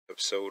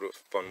Episode of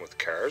Fun with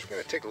Cars. We're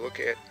going to take a look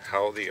at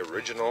how the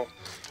original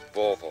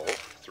Volvo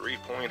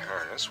 3-point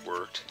harness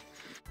worked.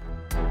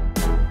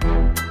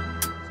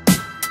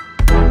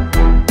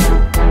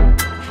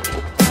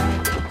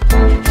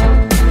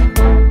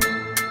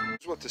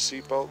 Here's what the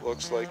seatbelt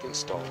looks like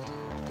installed.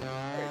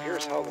 Alright,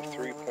 here's how the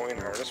 3-point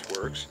harness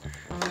works.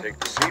 Take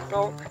the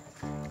seatbelt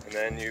and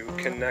then you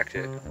connect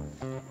it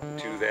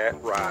to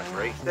that rod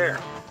right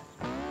there.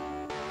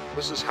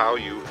 This is how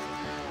you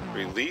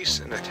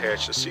release and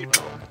attach the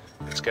seatbelt.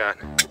 It's got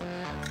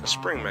a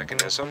spring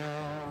mechanism.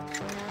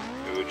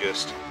 You would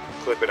just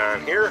clip it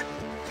on here.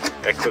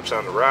 That clips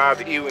on the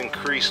rod. You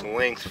increase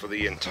length for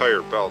the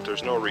entire belt.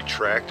 There's no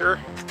retractor.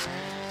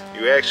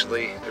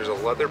 There's a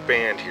leather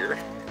band here.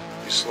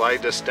 You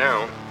slide this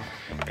down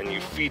and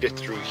you feed it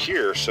through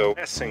here. So,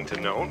 last thing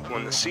to note,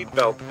 when the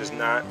seatbelt is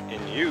not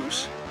in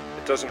use,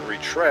 it doesn't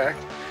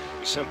retract.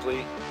 You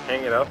simply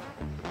hang it up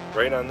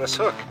right on this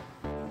hook.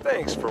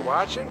 Thanks for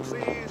watching.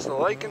 Please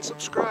like and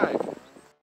subscribe.